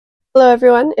Hello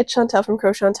everyone, it's Chantel from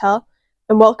Crocheting,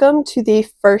 and welcome to the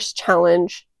first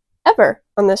challenge ever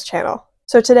on this channel.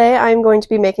 So today I'm going to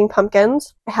be making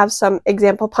pumpkins. I have some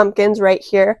example pumpkins right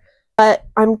here, but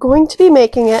I'm going to be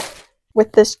making it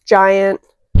with this giant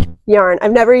yarn.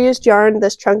 I've never used yarn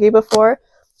this chunky before,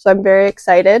 so I'm very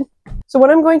excited. So what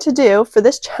I'm going to do for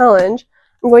this challenge,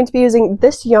 I'm going to be using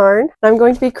this yarn, and I'm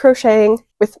going to be crocheting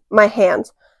with my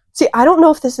hands. See, I don't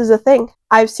know if this is a thing.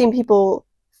 I've seen people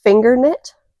finger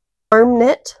knit, arm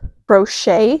knit,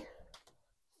 crochet,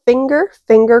 finger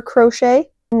crochet,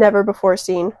 never before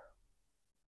seen.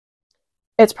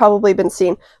 It's probably been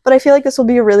seen, but I feel like this will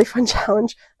be a really fun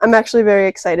challenge. I'm actually very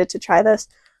excited to try this.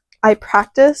 I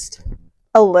practiced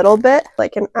a little bit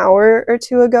like an hour or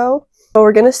two ago, but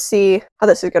we're gonna see how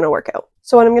this is gonna work out.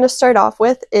 So what I'm gonna start off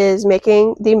with is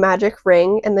making the magic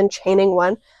ring and then chaining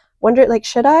one. Wonder, like,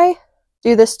 should I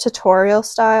do this tutorial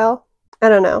style? I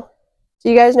don't know. Do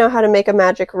you guys know how to make a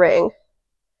magic ring?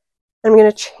 I'm going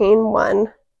to chain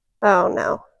one. Oh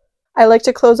no. I like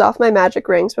to close off my magic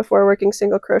rings before working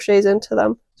single crochets into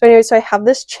them. So anyway, so I have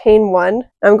this chain one.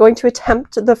 I'm going to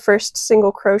attempt the first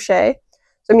single crochet.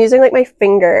 So I'm using like my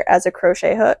finger as a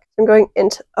crochet hook. I'm going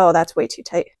into, oh, that's way too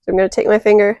tight. So I'm going to take my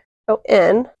finger, go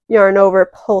in, yarn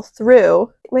over, pull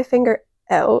through, take my finger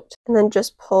out, and then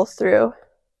just pull through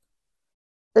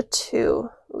the two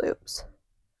loops.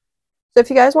 So if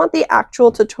you guys want the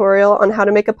actual tutorial on how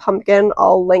to make a pumpkin,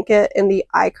 I'll link it in the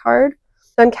iCard.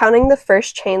 So I'm counting the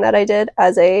first chain that I did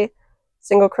as a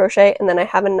single crochet, and then I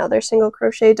have another single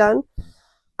crochet done.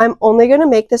 I'm only going to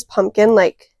make this pumpkin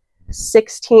like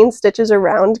 16 stitches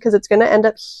around because it's going to end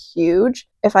up huge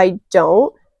if I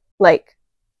don't like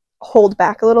hold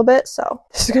back a little bit. So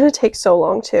this is going to take so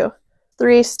long too.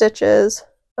 3 stitches.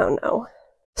 Oh no,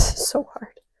 this is so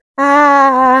hard.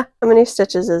 Ah, how many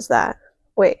stitches is that?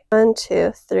 Wait, 1,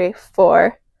 2, 3,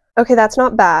 4. Okay, that's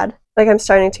not bad. Like, I'm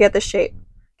starting to get the shape.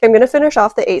 Okay, I'm going to finish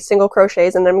off the 8 single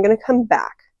crochets and then I'm going to come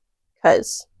back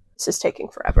because this is taking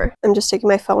forever. I'm just taking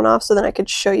my phone off so then I could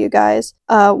show you guys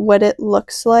what it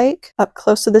looks like up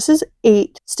close. So this is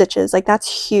 8 stitches. Like,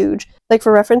 that's huge. Like,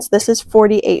 for reference, this is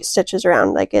 48 stitches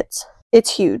around. Like, it's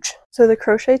huge. So the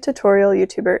crochet tutorial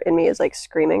YouTuber in me is like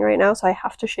screaming right now, so I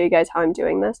have to show you guys how I'm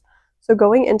doing this. So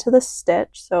going into the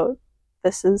stitch, so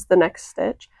this is the next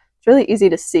stitch. It's really easy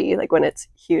to see like when it's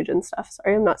huge and stuff.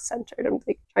 Sorry, I'm not centered. I'm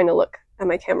like trying to look at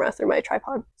my camera through my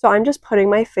tripod. So I'm just putting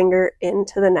my finger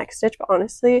into the next stitch, but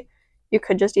honestly, you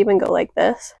could just even go like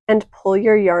this and pull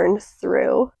your yarn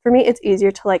through. For me, it's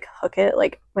easier to like hook it,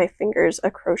 like my finger's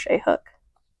a crochet hook,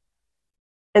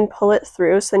 and pull it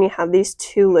through. So then you have these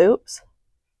 2 loops,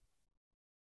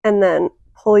 and then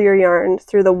pull your yarn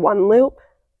through the 1 loop,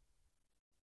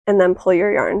 and then pull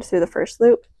your yarn through the first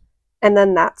loop. And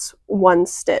then that's 1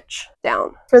 stitch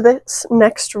down. For this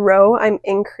next row, I'm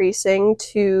increasing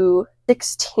to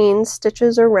 16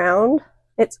 stitches around.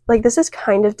 It's like, this is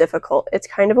kind of difficult. It's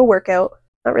kind of a workout.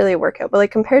 Not really a workout, but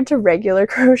like compared to regular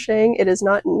crocheting, it is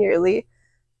not nearly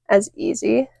as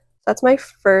easy. That's my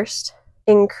first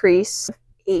increase of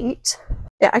 8.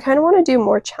 Yeah, I kind of want to do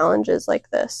more challenges like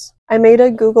this. I made a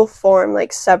Google form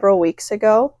like several weeks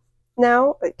ago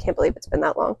now. I can't believe it's been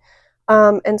that long.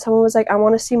 And someone was like, I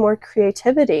want to see more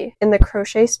creativity in the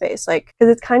crochet space, like, because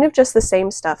it's kind of just the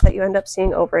same stuff that you end up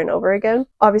seeing over and over again,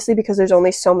 obviously because there's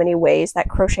only so many ways that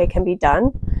crochet can be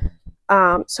done.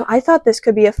 So I thought this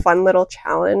could be a fun little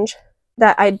challenge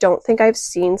that I don't think I've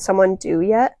seen someone do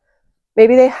yet.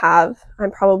 Maybe they have.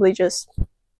 I'm probably just,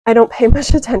 I don't pay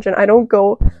much attention. I don't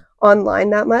go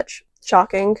online that much.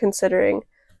 Shocking considering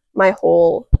my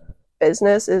whole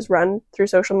business is run through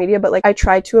social media, but like I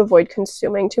try to avoid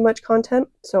consuming too much content,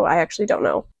 so I actually don't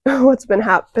know what's been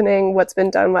happening, what's been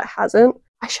done, what hasn't.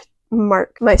 I should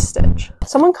mark my stitch.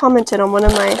 Someone commented on one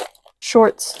of my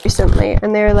shorts recently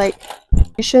and they're like,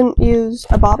 you shouldn't use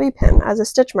a bobby pin as a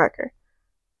stitch marker.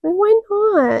 Like, why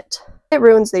not? It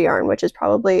ruins the yarn, which is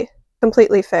probably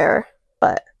completely fair,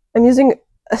 but I'm using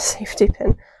a safety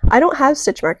pin. I don't have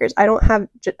stitch markers. I don't have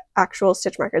actual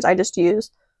stitch markers. I just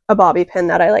use a bobby pin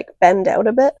that I like bend out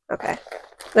a bit. Okay.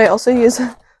 And I also use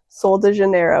a Sol de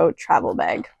Janeiro travel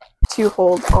bag to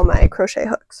hold all my crochet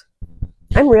hooks.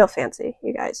 I'm real fancy,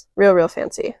 you guys. Real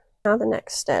fancy. Now the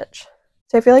next stitch.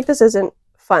 So I feel like this isn't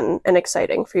fun and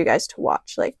exciting for you guys to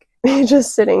watch, like me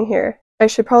just sitting here. I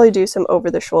should probably do some over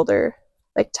the shoulder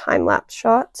like time-lapse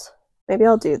shots. Maybe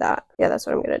I'll do that. Yeah, that's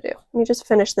what I'm gonna do. Let me just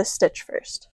finish this stitch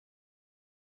first.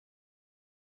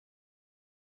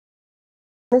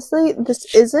 Honestly,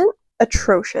 this isn't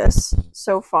atrocious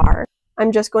so far.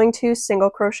 I'm just going to single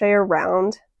crochet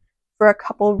around for a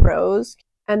couple rows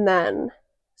and then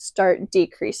start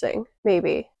decreasing,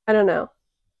 maybe. I don't know.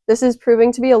 this is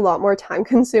proving to be a lot more time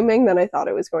consuming than I thought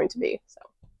it was going to be. So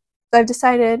I've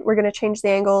decided we're going to change the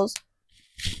angles.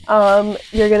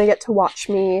 You're going to get to watch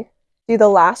me do the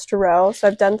last row. So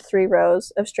I've done 3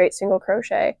 rows of straight single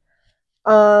crochet.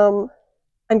 I'm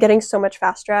getting so much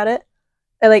faster at it.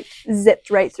 I like zipped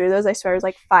right through those. I swear it was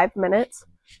like 5 minutes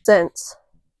since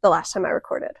the last time I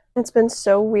recorded. It's been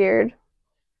so weird.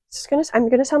 I'm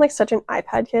gonna sound like such an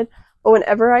iPad kid, but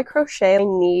whenever I crochet, I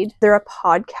need either a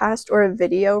podcast or a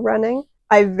video running.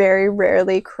 I very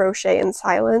rarely crochet in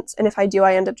silence, and if I do,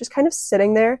 I end up just kind of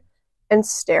sitting there and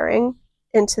staring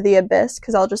into the abyss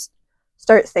because I'll just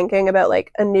start thinking about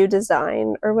like a new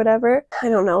design or whatever. I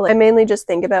don't know. I mainly just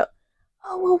think about,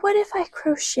 oh, well, what if I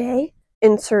crochet?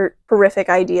 Insert horrific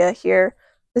idea here.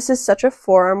 This is such a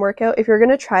forearm workout. If you're going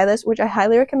to try this, which I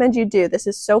highly recommend you do, this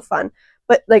is so fun.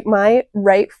 But like my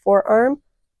right forearm,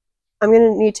 I'm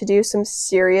going to need to do some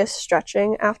serious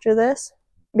stretching after this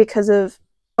because of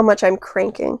how much I'm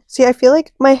cranking. See, I feel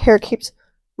like my hair keeps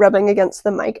rubbing against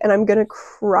the mic and I'm going to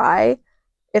cry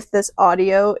if this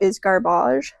audio is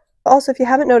garbage. Also, if you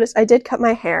haven't noticed, I did cut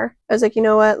my hair. I was like, you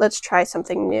know what? Let's try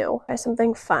something new. Try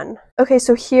something fun. Okay,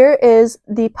 so here is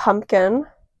the pumpkin.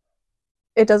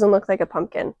 It doesn't look like a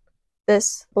pumpkin.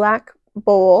 This black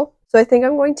bowl. So I think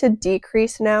I'm going to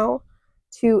decrease now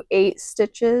to 8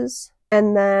 stitches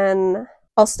and then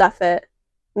I'll stuff it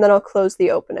and then I'll close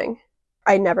the opening.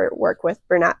 I never work with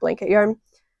Bernat blanket yarn.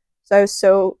 So I was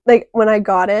so, like, when I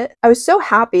got it, I was so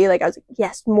happy. Like, I was like,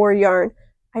 yes, more yarn.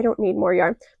 I don't need more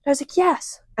yarn. But I was like,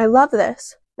 yes, I love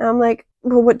this. Now I'm like,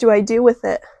 well, what do I do with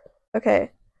it?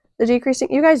 Okay, the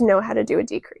decreasing, you guys know how to do a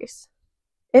decrease.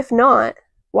 If not,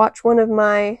 watch one of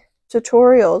my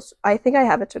tutorials. I think I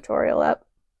have a tutorial up.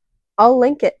 I'll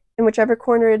link it in whichever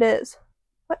corner it is.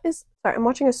 Sorry, I'm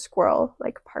watching a squirrel,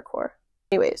 like parkour.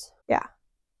 Anyways, yeah.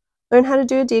 Learn how to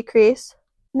do a decrease,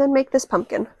 and then make this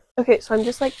pumpkin. Okay, so I'm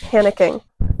just like panicking.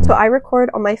 So I record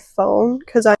on my phone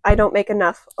because I don't make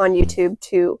enough on YouTube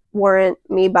to warrant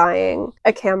me buying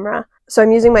a camera. So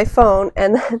I'm using my phone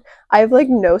and then I have like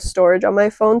no storage on my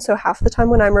phone. So half the time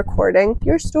when I'm recording,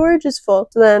 your storage is full.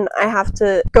 So then I have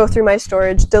to go through my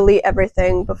storage, delete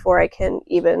everything before I can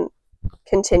even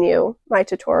continue my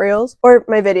tutorials or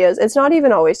my videos. It's not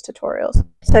even always tutorials.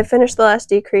 So I finished the last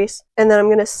decrease and then I'm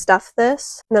going to stuff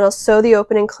this and then I'll sew the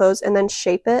opening close and then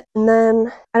shape it. And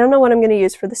then I don't know what I'm going to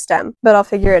use for the stem, but I'll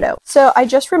figure it out. So I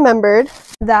just remembered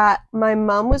that my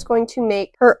mom was going to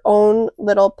make her own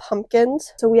little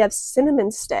pumpkins. So we have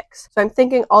cinnamon sticks. So I'm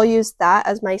thinking I'll use that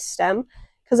as my stem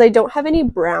because I don't have any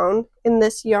brown in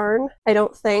this yarn. I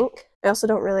don't think. I also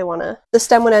don't really want to. The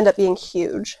stem would end up being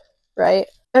huge, right?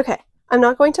 Okay. I'm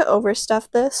not going to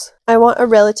overstuff this. I want a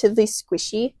relatively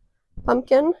squishy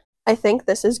pumpkin. I think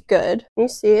this is good. Can you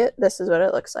see it? This is what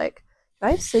it looks like. Do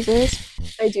I have scissors?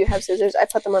 I do have scissors. I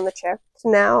put them on the chair. So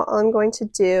now I'm going to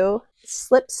do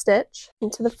slip stitch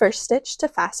into the first stitch to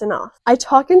fasten off. I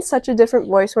talk in such a different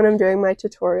voice when I'm doing my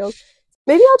tutorials.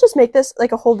 Maybe I'll just make this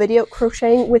like a whole video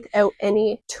crocheting without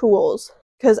any tools,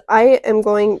 because I am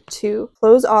going to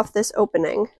close off this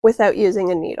opening without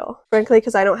using a needle. Frankly,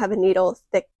 because I don't have a needle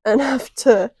thick enough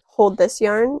to hold this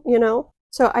yarn, you know?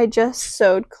 So I just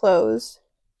sewed close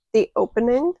the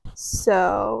opening.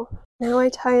 So now I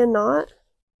tie a knot.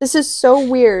 This is so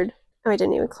weird. Oh, I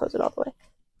didn't even close it all the way.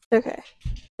 Okay.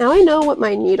 Now I know what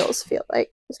my needles feel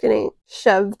like. It's getting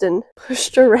shoved and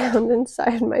pushed around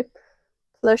inside my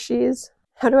plushies.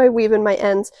 How do I weave in my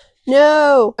ends?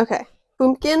 No! Okay.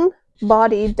 Pumpkin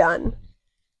body done.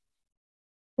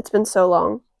 It's been so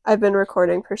long. I've been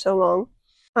recording for so long.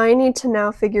 I need to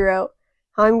now figure out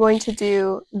how I'm going to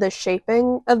do the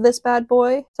shaping of this bad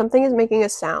boy. Something is making a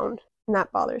sound and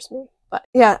that bothers me. But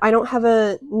yeah, I don't have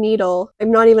a needle.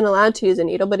 I'm not even allowed to use a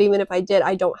needle, but even if I did,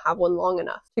 I don't have one long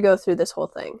enough to go through this whole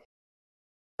thing.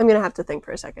 I'm gonna have to think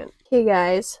for a second. Hey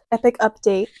guys, epic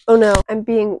update. Oh no, I'm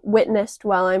being witnessed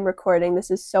while I'm recording.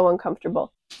 This is so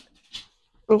uncomfortable.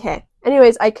 Okay.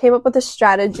 Anyways, I came up with a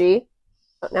strategy.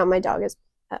 Oh, now my dog is,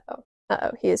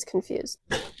 he is confused.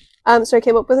 So I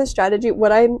came up with a strategy.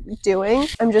 What I'm doing,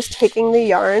 I'm just taking the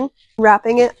yarn,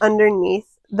 wrapping it underneath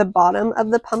the bottom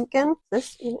of the pumpkin.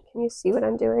 Can you see what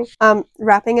I'm doing?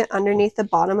 Wrapping it underneath the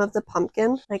bottom of the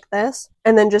pumpkin like this,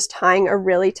 and then just tying a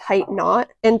really tight knot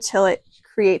until it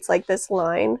creates like this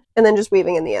line, and then just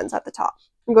weaving in the ends at the top.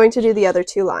 I'm going to do the other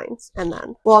 2 lines, and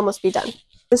then we'll almost be done.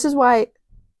 This is why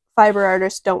fiber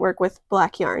artists don't work with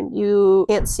black yarn. You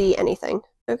can't see anything.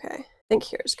 Okay, I think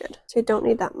here is good. So I don't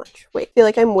need that much. Wait, I feel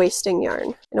like I'm wasting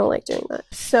yarn. I don't like doing that.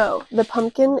 So the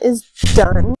pumpkin is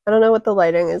done. I don't know what the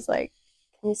lighting is like.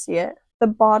 Can you see it? The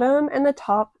bottom and the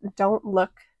top don't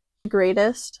look the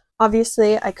greatest.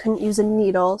 Obviously, I couldn't use a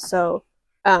needle, so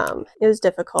It was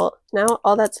difficult. Now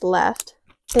all that's left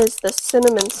is the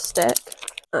cinnamon stick.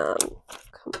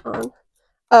 Come on.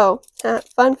 Oh,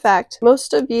 fun fact.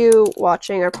 Most of you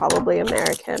watching are probably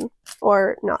American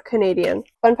or not Canadian.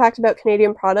 Fun fact about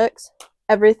Canadian products.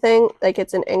 Everything, like,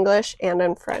 it's in English and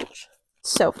in French.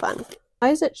 So fun. Why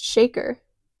is it shaker?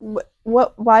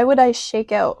 Why would I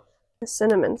shake out a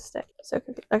cinnamon stick? So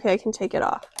confused. Okay, I can take it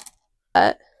off.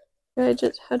 But this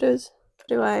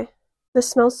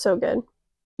smells so good.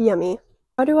 Yummy.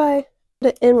 How do I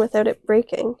put it in without it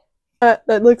breaking? That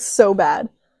looks so bad.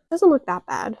 It doesn't look that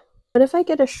bad. What if I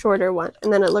get a shorter one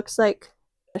and then it looks like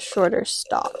a shorter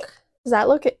stalk? Does that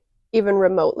look even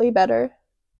remotely better?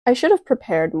 I should have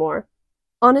prepared more.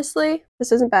 Honestly,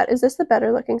 this isn't bad. Is this the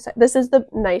better looking side? This is the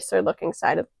nicer looking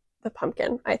side of the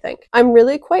pumpkin, I think. I'm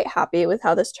really quite happy with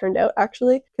how this turned out,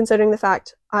 actually, considering the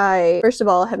fact I, first of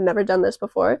all, have never done this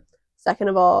before. Second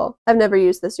of all, I've never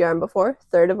used this yarn before.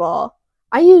 Third of all,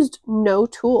 I used no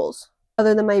tools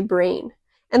other than my brain.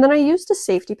 And then I used a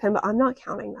safety pin, but I'm not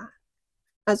counting that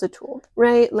as a tool,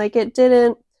 right? Like, it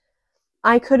didn't,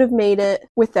 I could have made it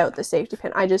without the safety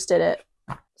pin. I just did it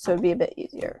so it'd be a bit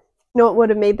easier. You know what would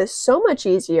have made this so much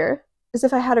easier is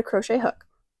if I had a crochet hook.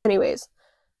 Anyways,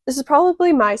 this is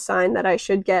probably my sign that I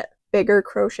should get bigger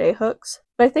crochet hooks,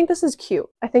 but I think this is cute.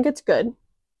 I think it's good,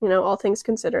 you know, all things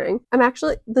considering.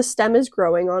 The stem is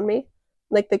growing on me,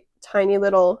 like the tiny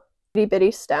little itty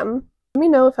bitty stem. Let me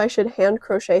know if I should hand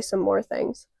crochet some more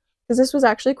things, because this was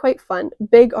actually quite fun.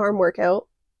 Big arm workout,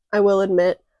 I will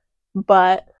admit,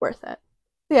 but worth it.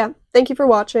 So yeah, thank you for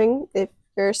watching. If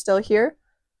you're still here,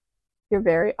 you're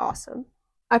very awesome.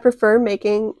 I prefer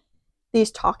making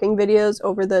these talking videos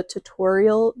over the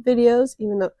tutorial videos,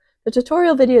 even though the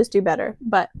tutorial videos do better,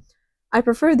 but I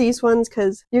prefer these ones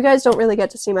because you guys don't really get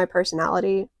to see my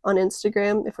personality on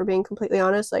Instagram, if we're being completely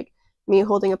honest, like me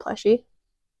holding a plushie.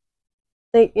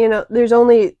 Like, you know, there's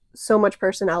only so much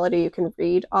personality you can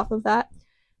read off of that.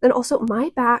 And also, my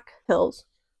back kills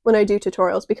when I do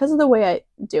tutorials because of the way I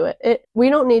do it. We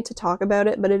don't need to talk about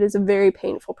it, but it is a very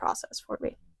painful process for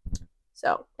me.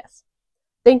 So, yes.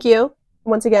 Thank you.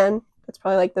 Once again, that's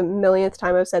probably like the millionth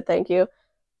time I've said thank you.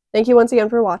 Thank you once again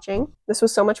for watching. This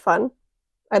was so much fun.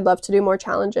 I'd love to do more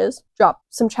challenges. Drop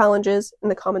some challenges in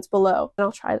the comments below, and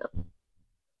I'll try them.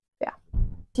 Yeah.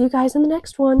 See you guys in the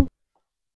next one.